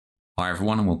Hi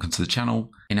everyone and welcome to the channel.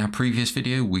 In our previous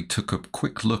video we took a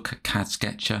quick look at CAD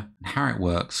Sketcher and how it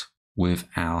works with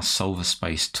our solver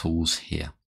space tools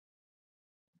here.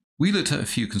 We looked at a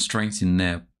few constraints in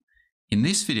there. In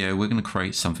this video we're going to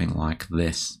create something like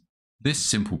this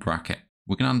simple bracket.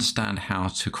 We're going to understand how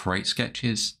to create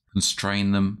sketches,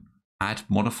 constrain them, add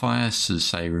modifiers to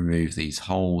say remove these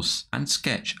holes, and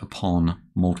sketch upon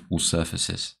multiple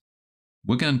surfaces.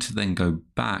 We're going to then go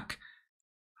back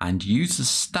and use the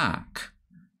stack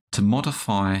to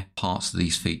modify parts of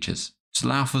these features to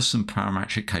allow for some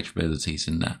parametric capabilities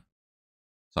in there.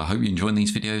 So I hope you're enjoying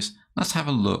these videos. Let's have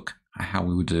a look at how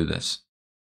we would do this.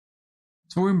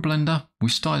 So we're in Blender, we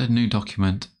started a new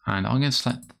document, and I'm going to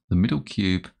select the middle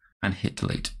cube and hit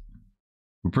delete.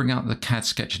 We'll bring out the CAD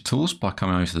Sketcher tools by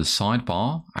coming over to the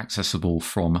sidebar, accessible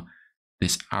from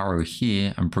this arrow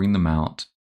here, and bring them out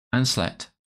and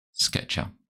select Sketcher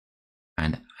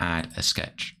and add a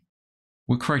sketch.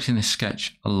 We're creating this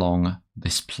sketch along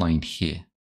this plane here.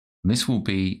 And this will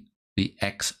be the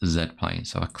XZ plane.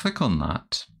 So I click on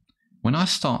that. When I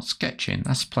start sketching,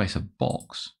 let's place a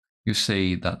box. You'll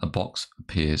see that the box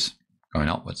appears going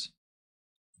upwards.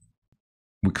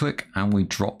 We click and we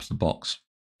drop the box.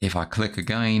 If I click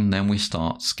again, then we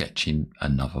start sketching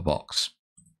another box.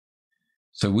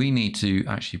 So we need to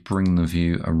actually bring the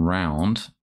view around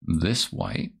this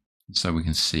way so we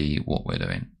can see what we're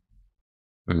doing.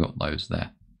 We've got those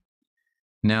there.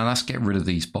 Now let's get rid of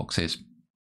these boxes.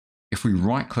 If we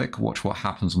right click, watch what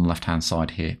happens on the left hand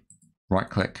side here. Right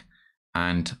click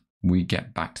and we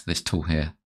get back to this tool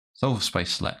here, solver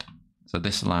space select. So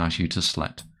this allows you to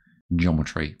select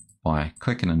geometry by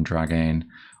clicking and dragging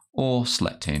or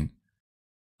selecting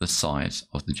the size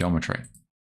of the geometry.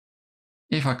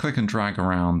 If I click and drag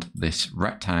around this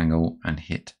rectangle and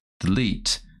hit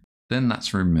delete, then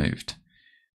that's removed.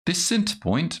 This center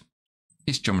point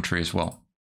is geometry as well,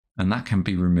 and that can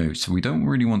be removed. So we don't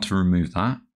really want to remove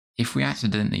that. If we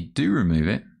accidentally do remove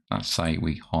it, let's say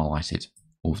we highlighted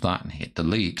all of that and hit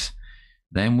delete,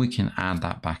 then we can add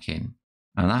that back in.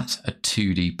 And that's a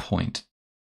 2D point.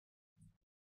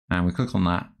 And we click on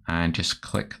that and just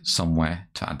click somewhere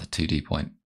to add the 2D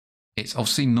point. It's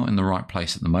obviously not in the right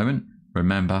place at the moment.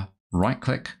 Remember, right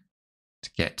click to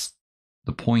get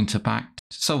the pointer back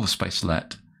to solver space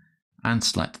select and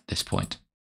select this point.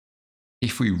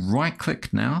 If we right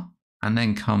click now and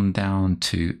then come down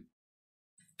to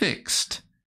fixed,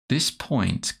 this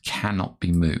point cannot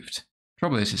be moved.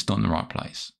 Trouble is it's not in the right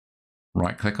place.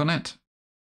 Right click on it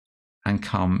and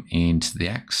come into the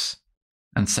X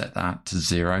and set that to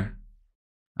 0.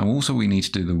 And also we need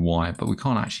to do the Y, but we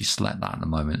can't actually select that at the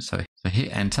moment. So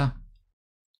hit enter.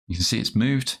 You can see it's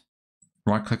moved.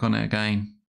 Right click on it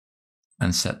again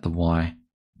and set the Y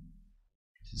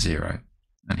to 0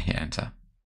 and hit enter.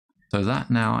 So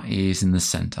that now is in the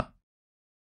center.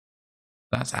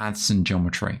 That adds some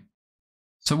geometry.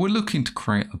 So we're looking to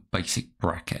create a basic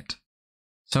bracket.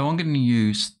 So I'm going to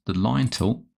use the line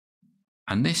tool,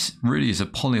 and this really is a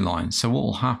polyline. So what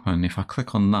will happen if I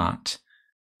click on that,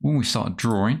 when we start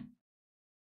drawing,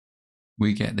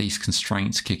 we get these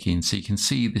constraints kick in. So you can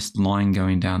see this line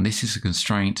going down. This is a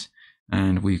constraint,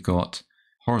 and we've got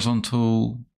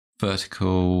horizontal,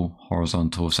 vertical,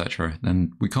 horizontal, etc.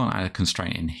 Then we can't add a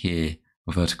constraint in here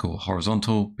for vertical,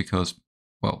 horizontal because,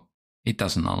 well, it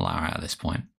doesn't allow it at this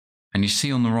point. And you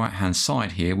see on the right hand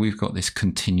side here, we've got this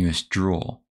continuous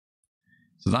draw.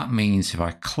 So that means if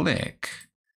I click,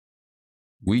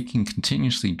 we can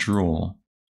continuously draw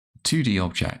a 2D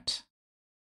object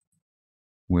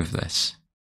with this.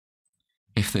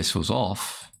 If this was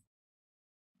off,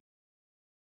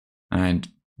 and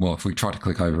well, if we try to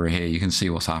click over here, you can see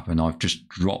what's happened. I've just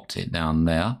dropped it down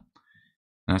there.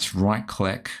 Let's right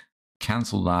click,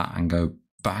 cancel that and go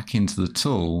back into the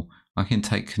tool. I can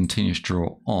take continuous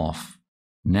draw off.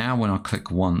 Now when I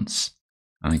click once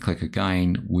and then click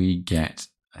again, we get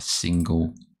a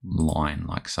single line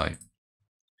like so.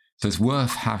 So it's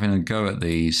worth having a go at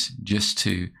these just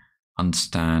to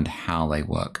understand how they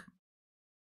work.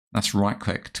 Let's right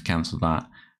click to cancel that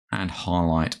and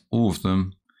highlight all of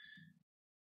them.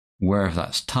 Wherever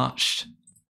that's touched,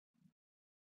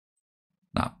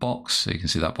 that box, so you can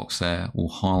see that box there, will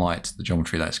highlight the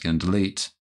geometry that's going to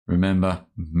delete. Remember,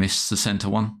 miss the center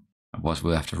one, otherwise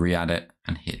we'll have to re-add it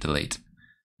and hit delete.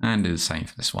 And do the same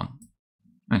for this one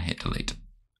and hit delete.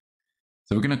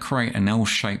 So we're going to create an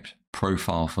L-shaped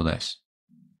profile for this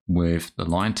with the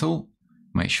line tool.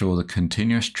 Make sure the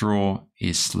continuous draw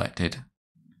is selected.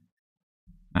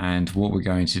 And what we're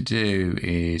going to do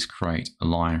is create a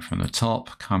line from the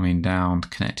top coming down,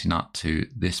 connecting up to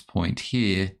this point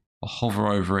here. I'll hover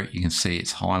over it. You can see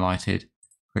it's highlighted.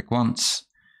 Click once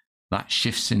that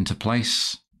shifts into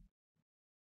place.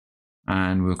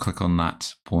 And we'll click on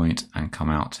that point and come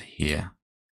out here.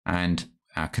 And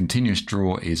our continuous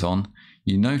draw is on.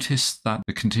 You notice that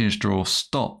the continuous draw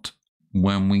stopped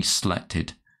when we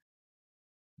selected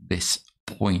this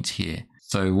point here.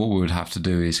 So what we would have to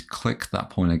do is click that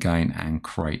point again and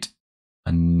create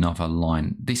another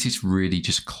line. This is really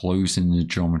just closing the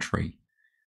geometry.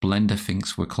 Blender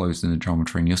thinks we're closing the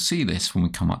geometry, and you'll see this when we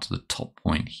come up to the top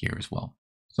point here as well.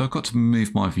 So I've got to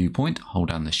move my viewpoint, hold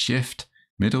down the shift,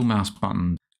 middle mouse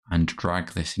button, and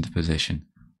drag this into position,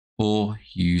 or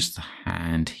use the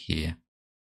hand here.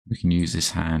 We can use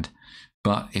this hand,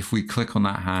 but if we click on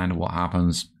that hand, what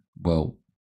happens? Well,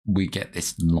 we get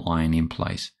this line in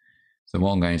place. So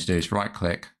what I'm going to do is right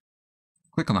click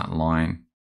on that line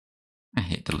and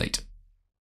hit delete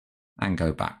and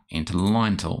go back into the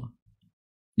line tool.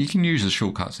 You can use the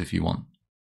shortcuts if you want.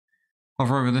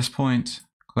 Hover over this point,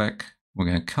 click, we're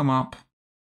going to come up,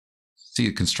 see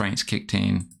the constraints kicked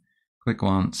in, click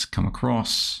once, come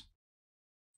across,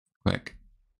 click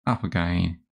up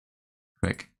again,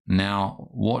 click. Now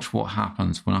watch what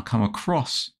happens when I come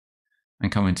across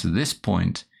and come into this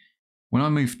point. When I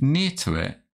move near to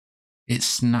it, it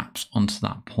snaps onto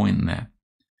that point there.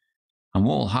 And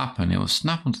what will happen, it will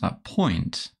snap onto that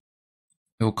point,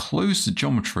 it will close the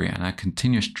geometry, and our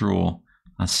continuous draw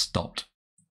has stopped.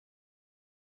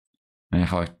 And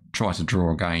if I try to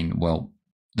draw again, well,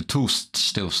 the tool's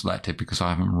still selected because I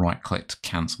haven't right-clicked to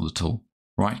cancel the tool.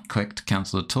 Right-click to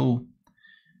cancel the tool,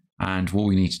 and what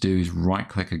we need to do is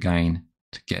right-click again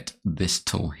to get this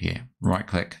tool here.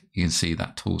 Right-click, you can see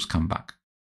that tool's come back.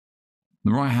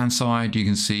 The right-hand side, you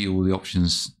can see all the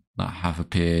options that have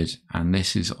appeared, and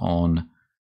this is on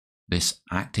this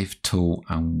active tool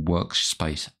and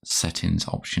workspace settings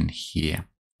option here,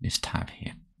 this tab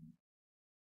here.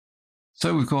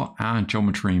 So we've got our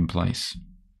geometry in place,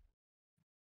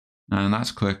 and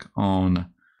let's click on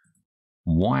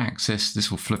y-axis.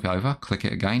 This will flip it over, click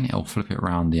it again, it'll flip it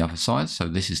around the other side. So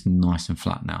this is nice and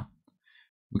flat now.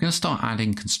 We're going to start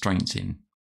adding constraints in.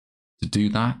 To do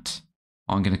that,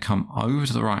 I'm going to come over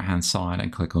to the right hand side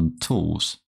and click on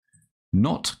tools,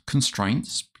 not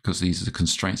constraints, because these are the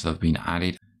constraints that have been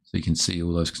added. So you can see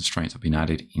all those constraints have been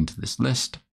added into this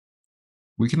list.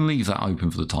 We can leave that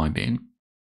open for the time being.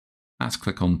 Let's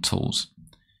click on tools.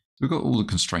 So we've got all the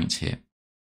constraints here.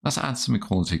 Let's add some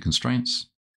equality constraints.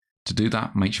 To do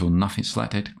that, make sure nothing's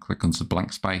selected. Click onto the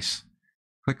blank space.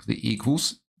 Click the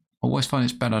equals. I always find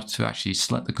it's better to actually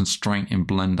select the constraint in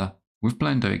Blender. With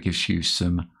Blender, it gives you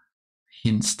some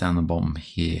hints down the bottom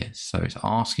here. So it's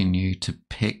asking you to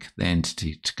pick the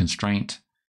entity to constraint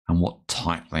and what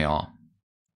type they are.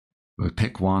 We'll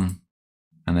pick one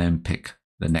and then pick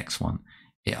the next one.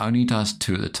 It only does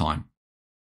 2 at a time.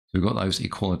 So we've got those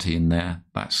equality in there.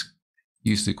 That's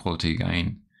use the equality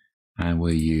again, and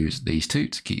we'll use these 2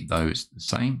 to keep those the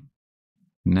same.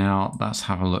 Now let's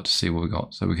have a look to see what we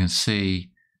got. So we can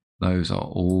see those are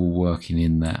all working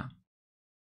in there,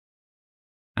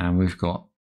 and we've got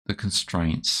the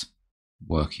constraints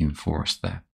working for us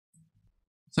there.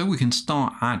 So we can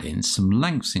start adding some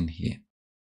lengths in here.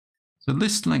 So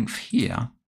this length here,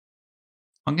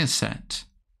 I'm going to set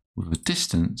with a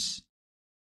distance.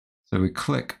 So we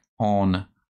click on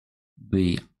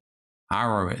the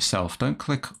arrow itself. Don't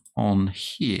click on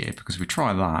here, because if we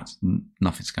try that,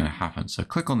 nothing's going to happen. So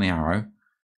click on the arrow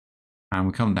and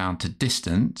we come down to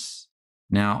distance.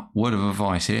 Now, word of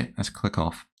advice here, let's click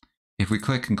off. If we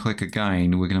click and click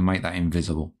again, we're going to make that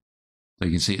invisible. So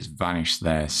you can see it's vanished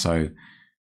there. So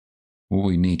what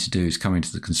we need to do is come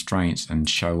into the constraints and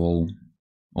show all,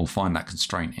 or find that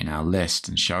constraint in our list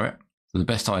and show it. So the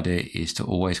best idea is to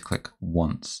always click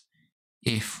once.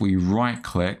 If we right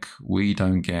click, we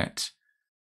don't get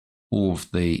all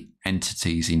of the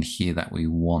entities in here that we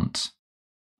want.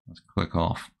 Let's click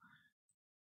off.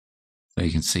 So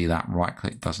you can see that right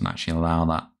click doesn't actually allow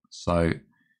that. So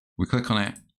we click on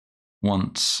it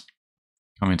once,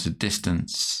 come into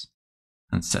distance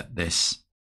and set this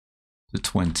to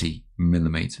 20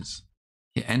 millimeters.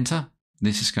 Hit enter.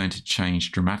 This is going to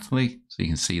change dramatically. So you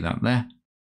can see that there.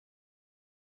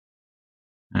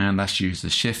 And let's use the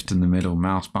shift and the middle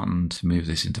mouse button to move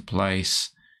this into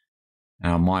place.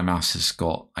 Now my mouse has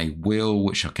got a wheel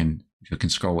which I can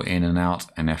scroll in and out,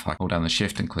 and if I hold down the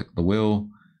shift and click the wheel,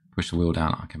 push the wheel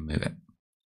down, I can move it.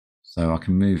 So I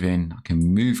can move in, I can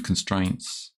move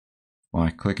constraints by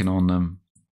clicking on them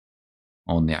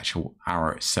on the actual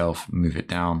arrow itself, move it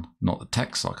down, not the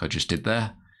text like I just did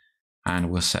there. And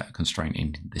we'll set a constraint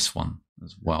in this one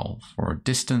as well for a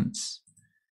distance.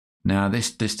 Now this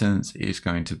distance is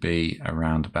going to be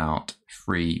around about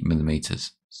 3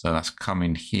 millimeters. So that's come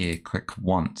in here, click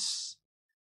once,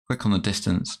 click on the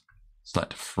distance,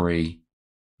 select 3,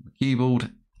 the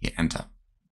keyboard, hit enter.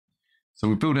 So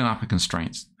we're building up a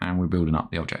constraint and we're building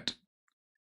up the object.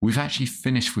 We've actually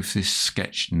finished with this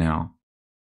sketch now.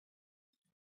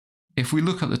 If we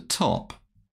look at the top,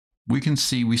 we can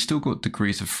see we still got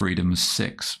degrees of freedom of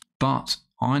 6, but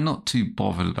I'm not too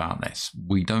bothered about this.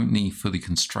 We don't need fully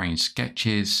constrained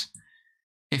sketches.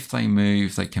 If they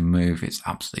move, they can move. It's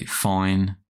absolutely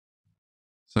fine.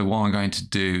 So what I'm going to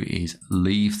do is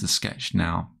leave the sketch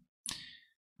now.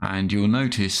 And you'll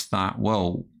notice that,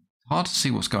 well, hard to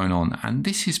see what's going on. And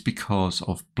this is because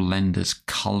of Blender's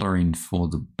coloring for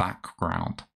the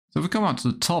background. So if we come up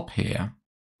to the top here,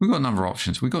 we've got a number of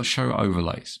options. We've got show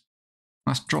overlays.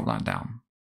 Let's drop that down.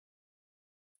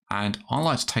 And I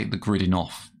like to take the gridding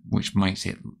off, which makes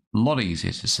it a lot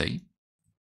easier to see.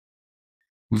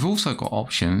 We've also got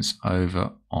options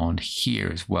over on here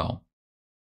as well.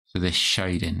 So this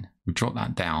shading, we drop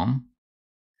that down.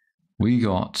 We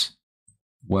got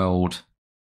world,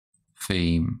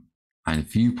 theme, and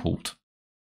viewport.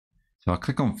 So I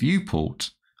click on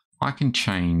viewport, I can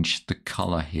change the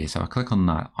color here. So I click on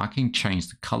that, I can change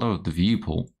the color of the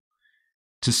viewport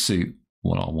to suit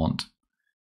what I want.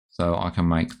 So I can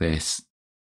make this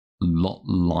a lot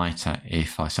lighter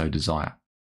if I so desire.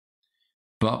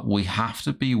 But we have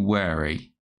to be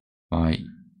wary. If I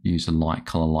use a light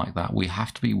color like that, we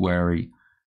have to be wary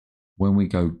when we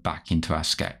go back into our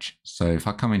sketch. So if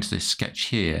I come into this sketch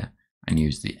here and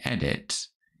use the edit,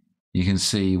 you can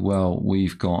see, well,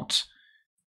 we've got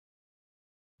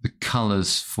the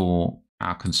colors for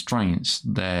our constraints.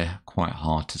 They're quite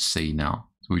hard to see now.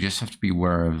 So we just have to be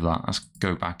aware of that. Let's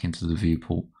go back into the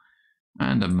viewport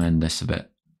and amend this a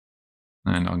bit.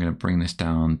 And I'm going to bring this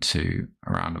down to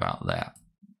around about there.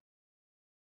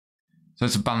 So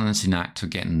it's a balancing act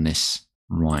of getting this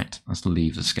right. Let's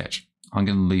leave the sketch. I'm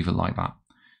going to leave it like that.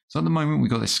 So at the moment we've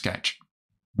got this sketch.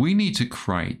 We need to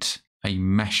create a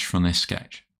mesh from this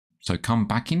sketch. So come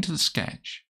back into the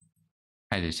sketch,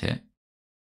 edit it,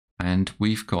 and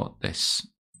we've got this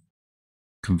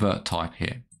convert type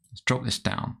here. Let's drop this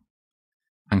down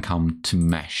and come to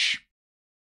mesh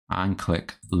and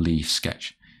click leave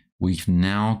sketch. We've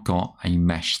now got a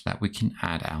mesh that we can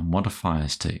add our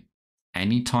modifiers to.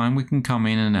 Anytime we can come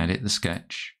in and edit the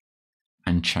sketch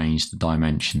and change the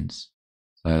dimensions.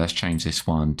 So let's change this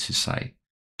one to say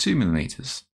 2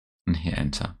 millimeters and hit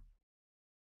enter.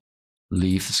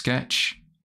 Leave the sketch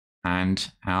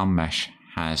and our mesh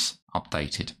has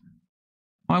updated.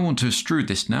 I want to extrude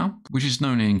this now, which is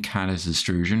known in CAD as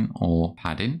extrusion or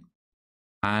padding.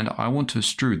 And I want to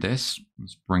extrude this.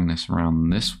 Let's bring this around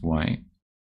this way.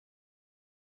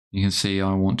 You can see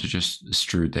I want to just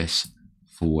extrude this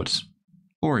forwards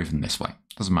or even this way.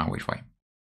 Doesn't matter which way.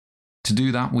 To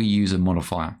do that, we use a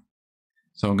modifier.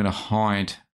 So I'm going to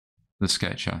hide the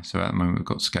sketcher. So at the moment we've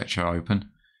got sketcher open.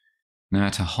 Now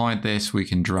to hide this, we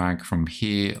can drag from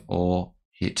here or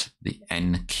hit the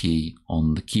N key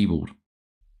on the keyboard.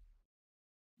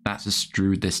 That's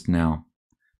extrude this now.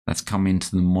 Let's come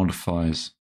into the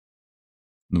modifiers.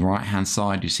 On the right hand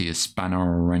side, you see a spanner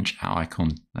or a wrench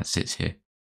icon that sits here.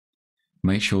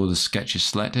 Make sure the sketch is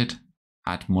selected,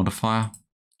 add modifier,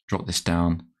 drop this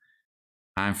down.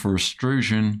 And for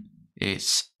extrusion,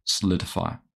 it's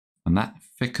solidify. And that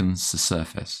thickens the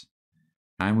surface.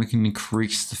 And we can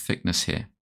increase the thickness here.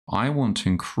 I want to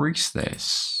increase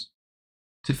this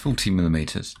to 40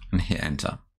 millimeters and hit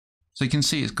enter. So you can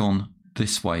see it's gone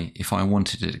this way. If I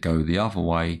wanted it to go the other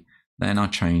way, then I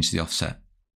change the offset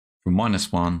from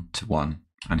 -1 to 1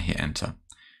 and hit enter.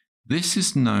 This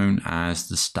is known as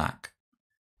the stack.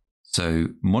 So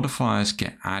modifiers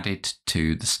get added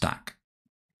to the stack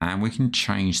and we can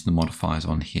change the modifiers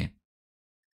on here.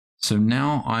 So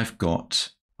now I've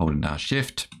got, holding down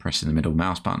shift, pressing the middle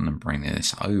mouse button and bringing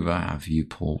this over our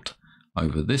viewport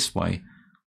over this way.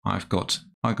 I got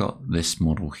this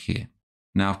model here.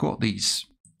 Now I've got these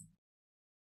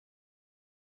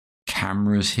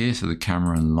cameras here, so the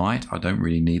camera and light, I don't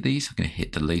really need these. I'm going to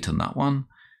hit delete on that one,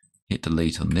 hit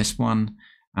delete on this one,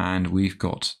 and we've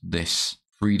got this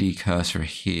 3D cursor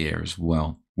here as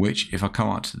well, which if I come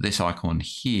up to this icon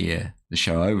here, the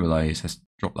show overlays, let's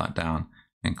drop that down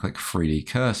and click 3D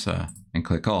cursor and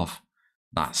click off,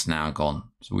 that's now gone.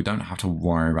 So we don't have to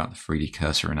worry about the 3D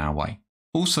cursor in our way.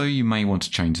 Also, you may want to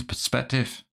change the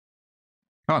perspective.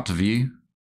 Go up to view,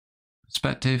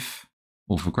 perspective,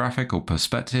 orthographic or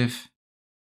perspective.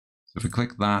 So if we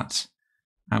click that,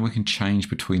 and we can change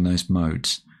between those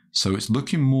modes. So it's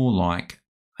looking more like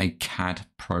a CAD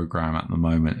program at the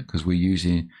moment because we're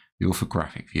using the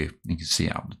orthographic view. You can see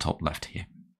it up the top left here.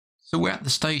 So we're at the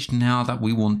stage now that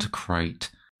we want to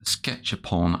create sketch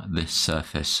upon this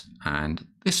surface and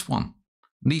this one.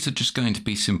 These are just going to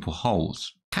be simple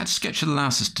holes. CAD Sketcher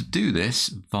allows us to do this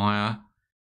via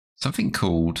something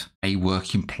called a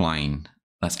working plane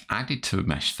that's added to a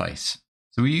mesh face.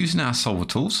 So we're using our solver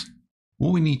tools.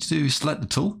 All we need to do is select the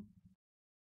tool,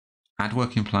 add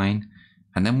working plane,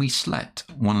 and then we select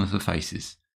one of the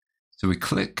faces. So we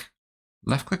click,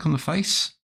 left click on the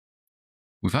face.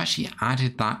 We've actually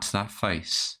added that to that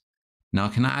face. Now I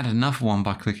can add another one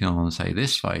by clicking on, say,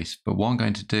 this face, but what I'm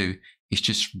going to do is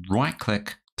just right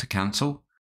click to cancel,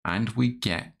 and we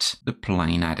get the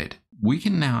plane added. We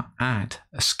can now add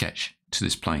a sketch to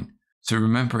this plane. So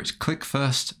remember, it's click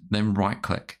first, then right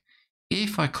click.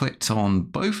 If I clicked on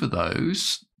both of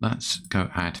those, let's go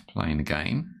add plane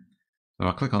again. So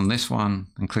I click on this one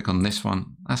and click on this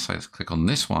one. Let's say let's click on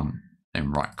this one,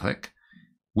 then right click.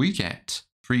 We get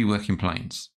 3 working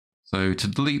planes. So to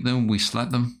delete them, we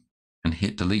select them and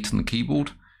hit delete on the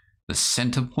keyboard. The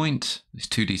center point, this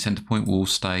 2D center point, will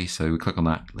stay. So we click on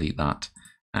that, delete that,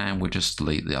 and we'll just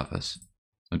delete the others.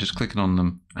 So just clicking on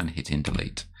them and hitting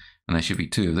delete. And there should be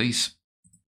 2 of these.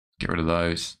 Get rid of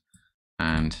those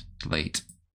and delete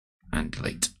and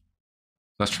delete.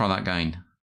 Let's try that again.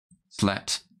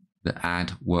 Select the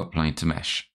add work plane to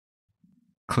mesh.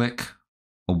 Click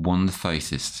on one of the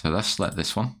faces. So let's select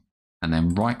this one and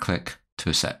then right click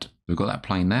to set. We've got that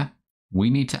plane there. We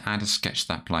need to add a sketch to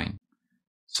that plane.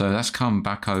 So let's come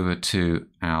back over to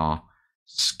our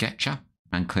sketcher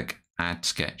and click add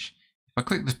sketch. If I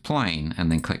click this plane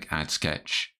and then click add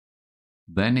sketch,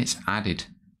 then it's added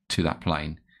to that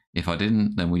plane. If I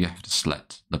didn't, then we have to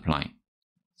select the plane.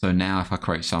 So now if I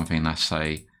create something, let's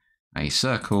say a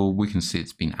circle, we can see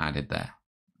it's been added there.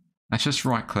 Let's just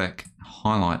right click,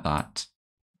 highlight that.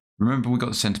 Remember, we've got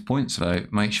the center point, so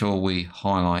make sure we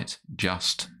highlight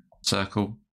just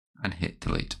circle and hit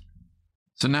delete.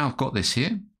 So now I've got this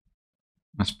here.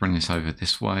 Let's bring this over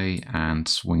this way and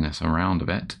swing this around a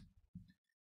bit.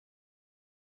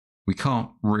 We can't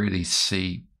really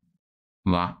see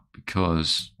that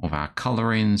because of our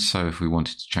coloring. So if we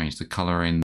wanted to change the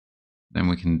coloring, then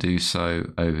we can do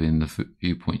so over in the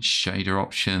viewpoint shader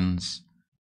options.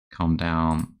 Come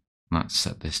down. Let's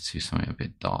set this to something a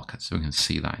bit darker so we can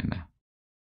see that in there.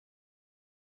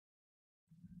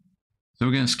 So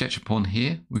we're going to sketch upon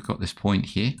here. We've got this point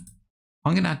here.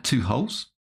 I'm going to add 2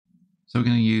 holes. So we're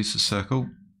going to use the circle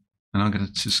and I'm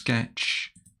going to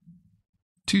sketch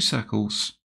 2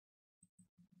 circles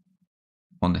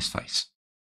on this face.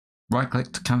 Right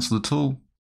click to cancel the tool,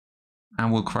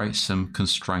 and we'll create some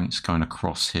constraints going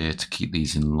across here to keep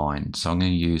these in line. So I'm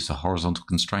going to use the horizontal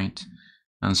constraint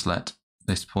and select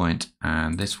this point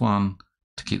and this one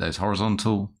to keep those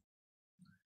horizontal.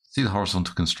 See the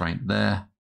horizontal constraint there,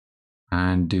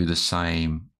 and do the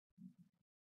same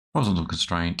horizontal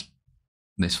constraint,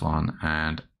 this one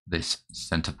and this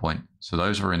center point. So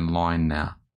those are in line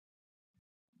now.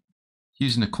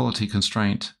 Using the quality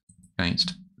constraint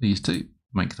against these 2,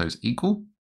 make those equal.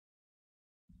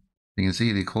 You can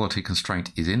see the equality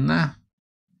constraint is in there.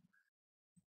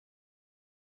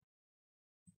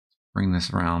 Bring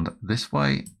this around this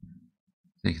way.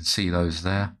 So you can see those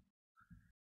there.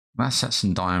 That sets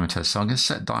some diameter. So I'm going to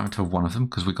set diameter of one of them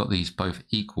because we've got these both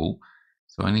equal.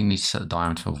 So I only need to set the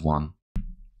diameter of one.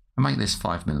 And make this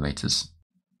 5 millimeters.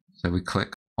 So we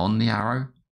click on the arrow,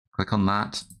 click on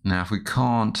that. Now if we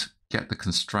can't get the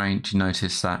constraint, you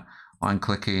notice that I'm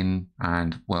clicking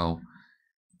and, well,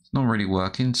 it's not really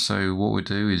working. So what we'll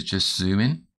do is just zoom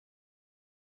in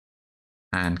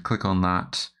and click on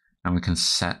that, and we can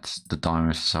set the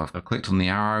diameter. So I've clicked on the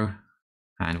arrow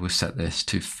and we'll set this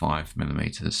to 5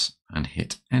 millimeters and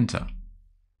hit enter.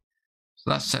 So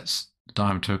that sets the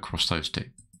diameter across those 2.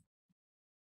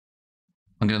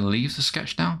 I'm going to leave the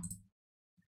sketch now.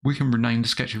 We can rename the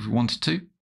sketch if we wanted to.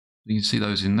 You can see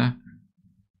those in there.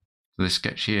 So this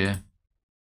sketch here,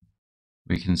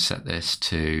 we can set this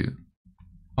to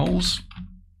holes.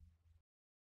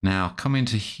 Now come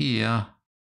into here,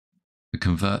 the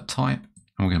convert type,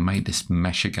 and we're going to make this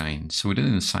mesh again. So we're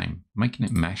doing the same, making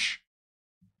it mesh,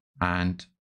 and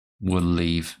we'll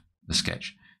leave the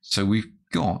sketch. So we've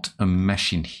got a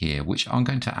mesh in here, which I'm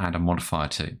going to add a modifier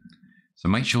to. So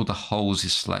make sure the holes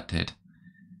is selected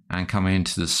and come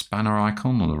into the spanner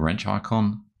icon or the wrench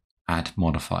icon, add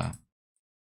modifier.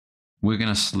 We're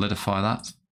going to solidify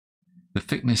that. The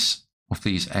thickness of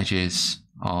these edges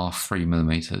are 3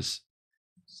 millimeters.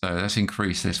 So let's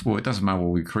increase this. Well, it doesn't matter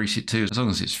what we increase it to, as long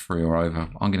as it's 3 or over.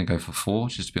 I'm going to go for 4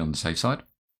 just to be on the safe side.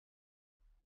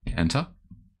 Enter.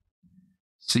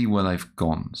 See where they've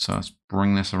gone. So let's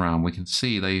bring this around. We can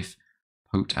see they've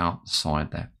poked out the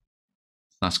side there.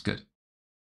 That's good.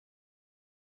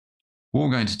 What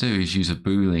we're going to do is use a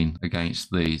boolean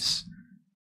against these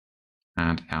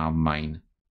and our main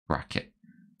bracket.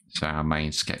 So our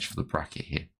main sketch for the bracket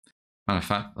here. Matter of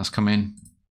fact, let's come in,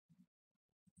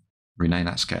 rename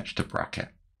that sketch to bracket,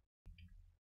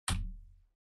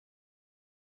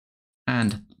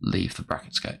 and leave the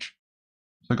bracket sketch.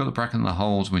 So I've got the bracket and the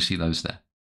holes, and we see those there.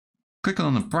 Clicking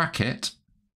on the bracket,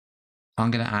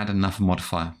 I'm going to add another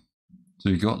modifier. So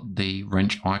we've got the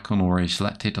wrench icon already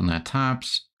selected on our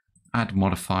tabs, add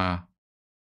modifier,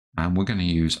 and we're going to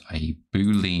use a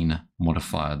boolean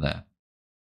modifier there.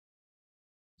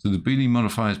 So the boolean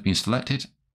modifier has been selected.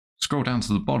 Scroll down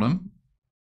to the bottom.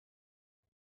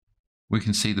 We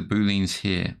can see the booleans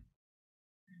here.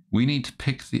 We need to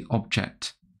pick the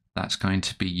object that's going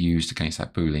to be used against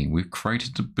that boolean. We've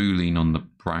created the boolean on the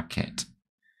bracket.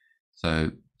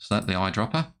 So select the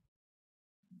eyedropper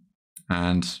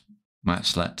and let's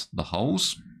select the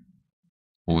holes,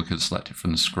 or we could select it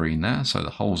from the screen there. So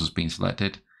the holes has been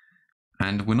selected,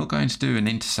 and we're not going to do an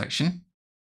intersection.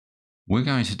 We're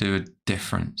going to do a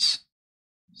difference.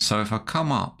 So if I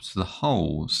come up to the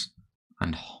holes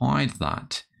and hide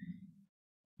that,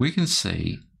 we can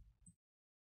see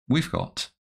we've got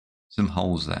some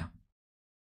holes there.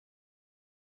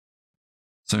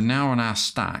 So now on our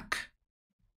stack,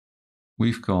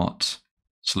 we've got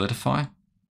solidify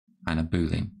and a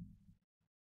boolean.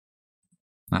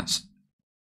 Let's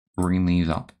bring these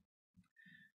up.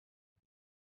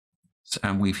 So,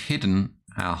 and we've hidden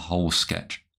our whole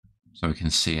sketch, so we can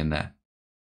see in there.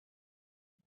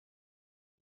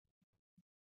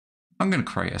 I'm going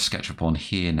to create a sketch upon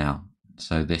here now.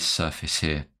 So this surface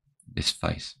here, this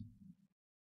face.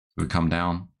 We come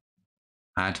down,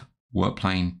 add work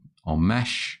plane on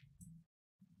mesh,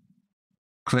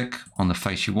 click on the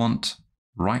face you want,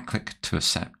 right click to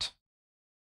accept.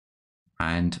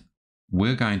 And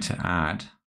we're going to add,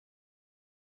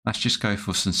 let's just go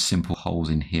for some simple holes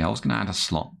in here. I was going to add a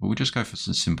slot, but we'll just go for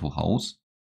some simple holes.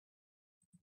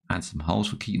 Add some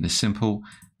holes, we'll keep this simple,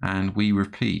 and we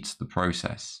repeat the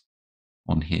process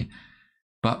on here.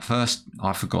 But first,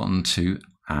 I've forgotten to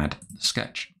add the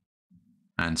sketch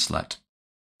and select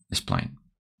this plane.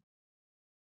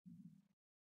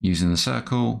 Using the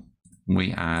circle,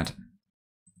 we add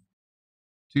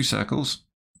 2 circles,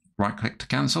 right click to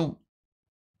cancel,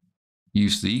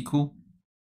 use the equal,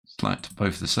 select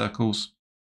both the circles.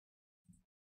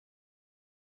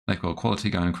 They've got equality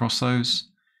going across those.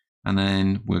 And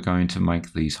then we're going to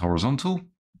make these horizontal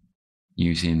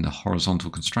using the horizontal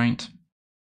constraint.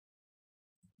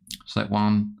 Select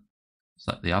one,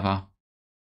 select the other,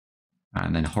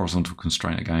 and then horizontal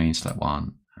constraint again, select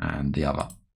one and the other.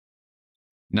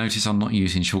 Notice I'm not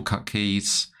using shortcut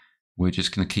keys. We're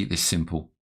just going to keep this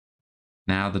simple.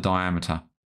 Now the diameter.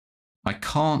 I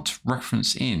can't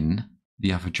reference in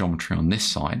the other geometry on this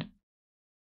side.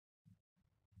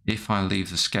 If I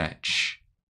leave the sketch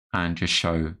and just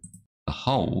show the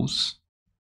holes,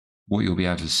 what you'll be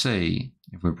able to see,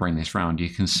 if we bring this round, you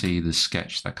can see the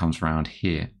sketch that comes around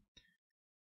here.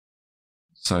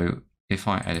 So if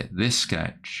I edit this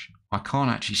sketch, I can't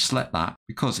actually select that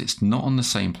because it's not on the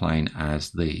same plane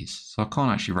as these. So I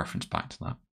can't actually reference back to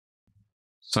that.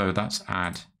 So that's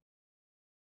add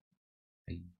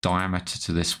a diameter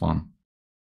to this one.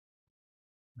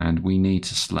 And we need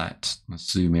to select,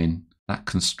 let's zoom in, that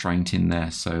constraint in there.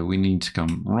 So we need to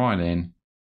come right in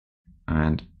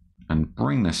and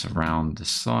bring this around this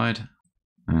side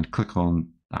and click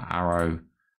on that arrow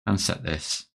and set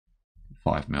this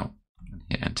 5 mil and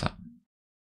hit enter.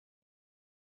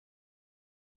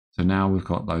 So now we've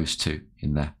got those 2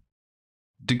 in there.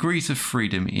 Degrees of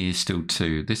freedom is still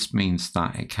 2. This means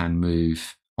that it can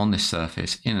move on this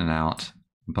surface in and out,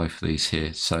 both of these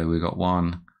here. So we've got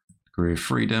 1 degree of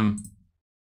freedom,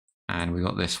 and we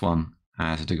got this one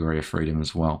as a degree of freedom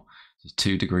as well. So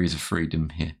 2 degrees of freedom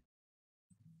here.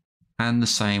 And the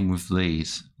same with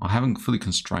these. I haven't fully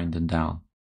constrained them down.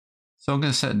 So I'm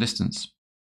going to set a distance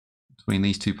between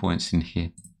these 2 points in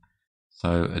here.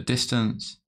 So a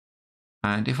distance,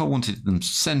 and if I wanted them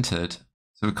centered,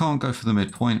 so we can't go for the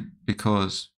midpoint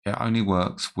because it only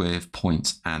works with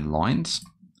points and lines.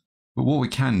 But what we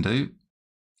can do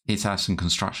is add some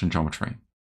construction geometry.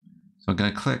 So I'm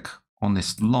going to click on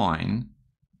this line.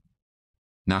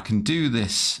 Now I can do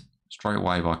this straight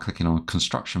away by clicking on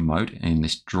construction mode in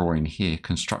this drawing here,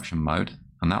 construction mode,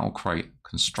 and that will create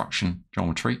construction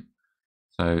geometry.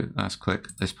 So let's click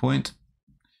this point.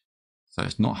 So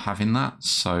it's not having that.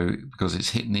 So because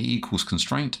it's hitting the equals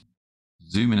constraint,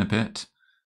 zoom in a bit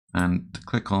and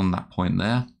click on that point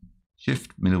there,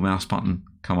 shift middle mouse button,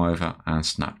 come over and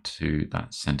snap to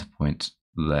that center point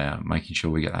there, making sure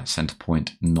we get that center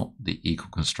point, not the equal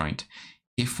constraint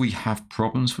If we have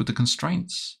problems with the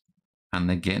constraints and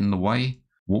they get in the way,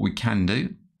 what we can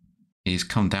do is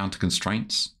come down to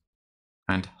constraints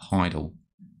and hide all.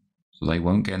 So they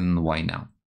won't get in the way now.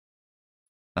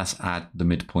 Let's add the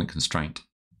midpoint constraint.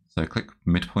 So click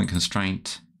midpoint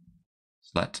constraint,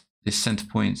 select this center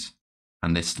point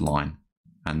and this line.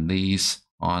 And these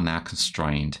are now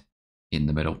constrained in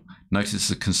the middle. Notice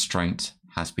the constraint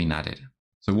has been added.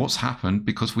 So what's happened,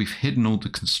 because we've hidden all the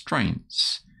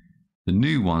constraints, the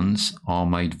new ones are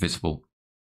made visible.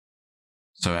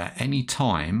 So at any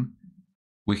time,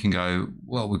 we can go,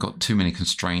 well, we've got too many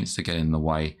constraints to get in the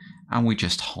way, and we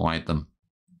just hide them.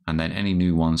 And then any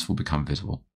new ones will become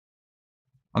visible.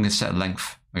 I'm going to set a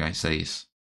length against these.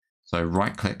 So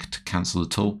right click to cancel the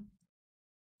tool,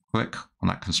 click on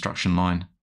that construction line,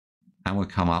 and we'll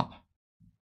come up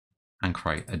and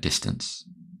create a distance.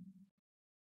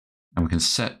 And we can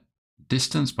set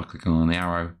distance by clicking on the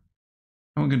arrow,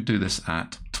 and we're going to do this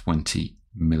at 20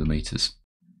 millimeters.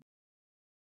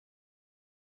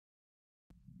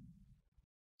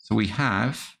 So we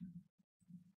have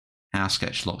our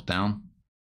sketch locked down,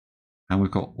 and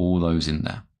we've got all those in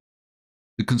there.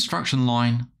 The construction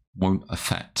line won't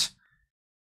affect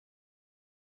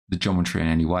the geometry in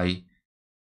any way.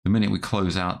 The minute we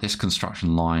close out, this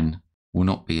construction line will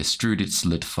not be extruded,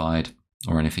 solidified,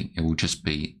 or anything. It will just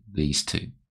be these two.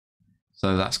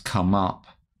 So that's come up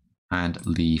and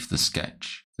leave the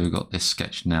sketch. So we've got this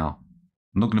sketch now.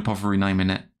 I'm not going to bother renaming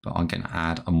it, but I'm going to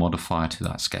add a modifier to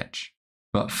that sketch.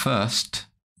 But first,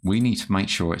 we need to make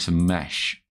sure it's a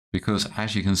mesh, because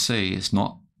as you can see, it's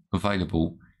not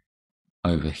available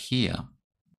over here.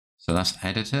 So let's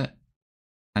edit it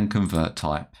and convert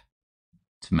type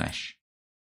to mesh.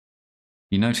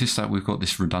 You notice that we've got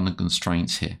this redundant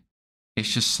constraints here.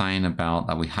 It's just saying about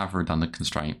that we have a redundant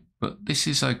constraint, but this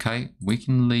is okay. We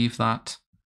can leave that.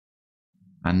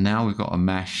 And now we've got a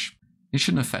mesh. It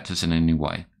shouldn't affect us in any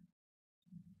way.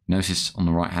 Notice on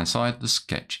the right hand side, the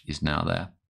sketch is now there.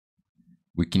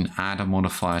 We can add a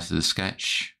modifier to the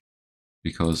sketch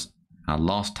because our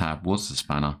last tab was the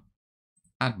spanner.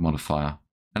 Add modifier.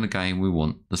 And again, we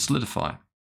want the solidify.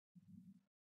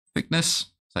 Thickness,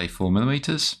 say 4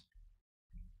 millimeters.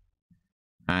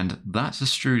 And that's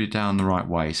extruded down the right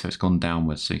way, so it's gone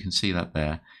downwards. So you can see that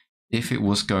there. If it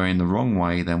was going the wrong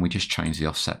way, then we just change the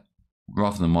offset.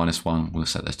 Rather than -1, we'll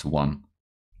set this to 1.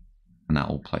 And that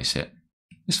will place it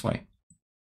this way.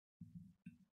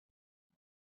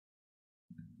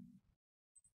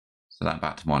 So that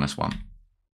back to -1.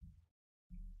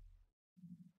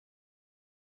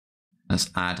 Let's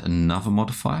add another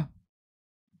modifier.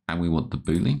 And we want the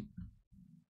boolean.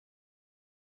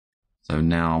 So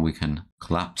now we can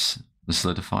collapse the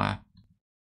solidifier.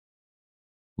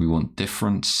 We want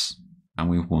difference, and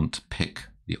we want to pick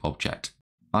the object.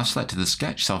 I've selected the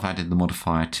sketch, so I've added the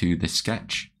modifier to this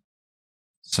sketch.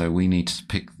 So we need to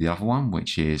pick the other one,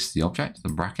 which is the object, the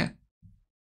bracket.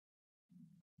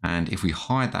 And if we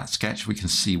hide that sketch, we can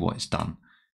see what it's done.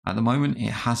 At the moment,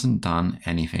 it hasn't done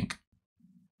anything.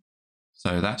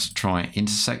 So let's try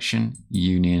intersection,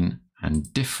 union,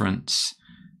 and difference.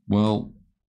 Well,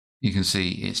 you can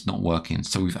see it's not working.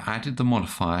 So we've added the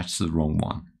modifier to the wrong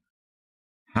one.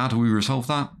 How do we resolve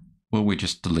that? Well, we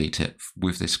just delete it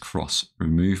with this cross,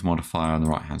 remove modifier on the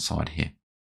right hand side here.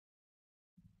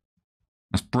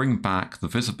 Let's bring back the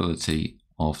visibility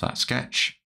of that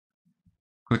sketch.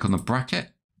 Click on the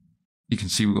bracket. You can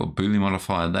see we've got a boolean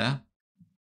modifier there,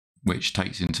 which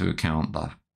takes into account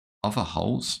the other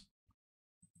holes.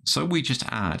 So we just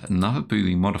add another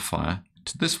boolean modifier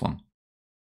to this one.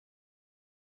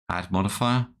 Add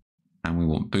modifier, and we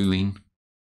want boolean.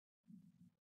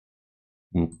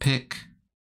 We'll pick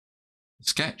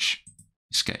sketch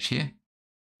here,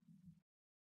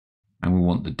 and we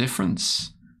want the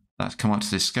difference. Let's come up to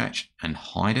this sketch and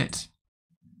hide it.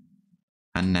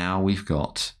 And now we've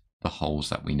got the holes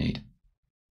that we need.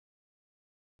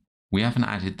 We haven't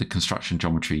added the construction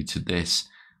geometry to this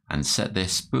and set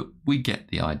this, but we get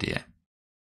the idea.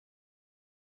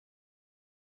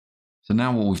 So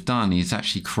now what we've done is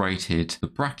actually created the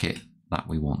bracket that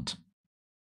we want.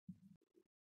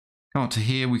 Come up to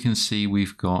here, we can see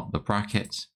we've got the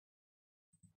bracket,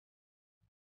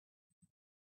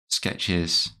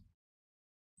 sketches,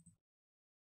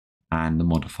 and the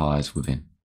modifiers within.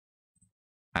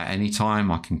 At any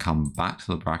time, I can come back to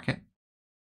the bracket.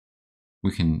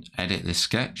 We can edit this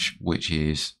sketch, which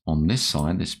is on this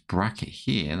side, this bracket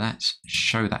here. Let's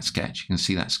show that sketch. You can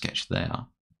see that sketch there.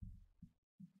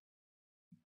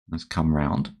 Let's come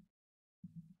round.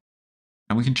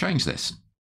 And we can change this.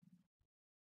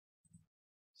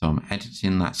 So I'm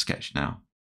editing that sketch now.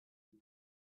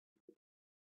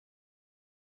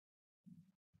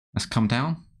 Let's come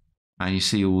down and you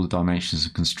see all the dimensions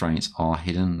and constraints are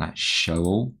hidden. That's show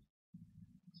all.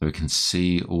 So we can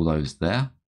see all those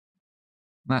there.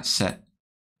 Let's set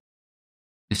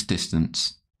this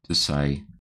distance to say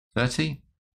 30.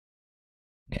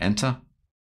 Hit enter.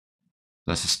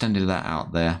 Let's extend that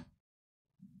out there.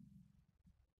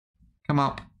 Come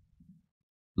up,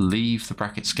 leave the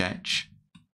bracket sketch,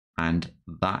 and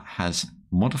that has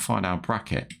modified our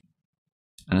bracket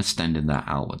and extended that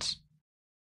outwards.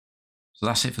 So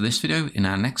that's it for this video. In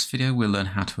our next video, we'll learn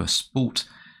how to export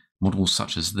models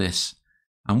such as this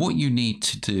and what you need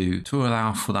to do to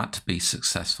allow for that to be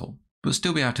successful, but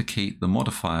still be able to keep the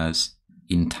modifiers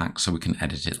intact so we can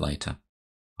edit it later.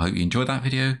 I hope you enjoyed that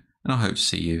video, and I hope to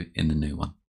see you in the new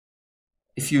one.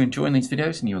 If you're enjoying these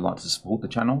videos and you would like to support the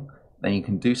channel, then you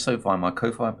can do so via my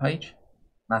Ko-Fi page.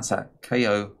 That's at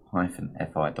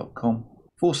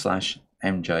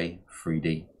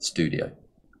ko-fi.com/MJ3D Studio.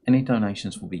 Any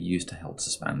donations will be used to help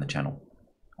expand the channel.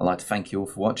 I'd like to thank you all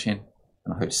for watching,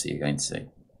 and I hope to see you again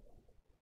soon.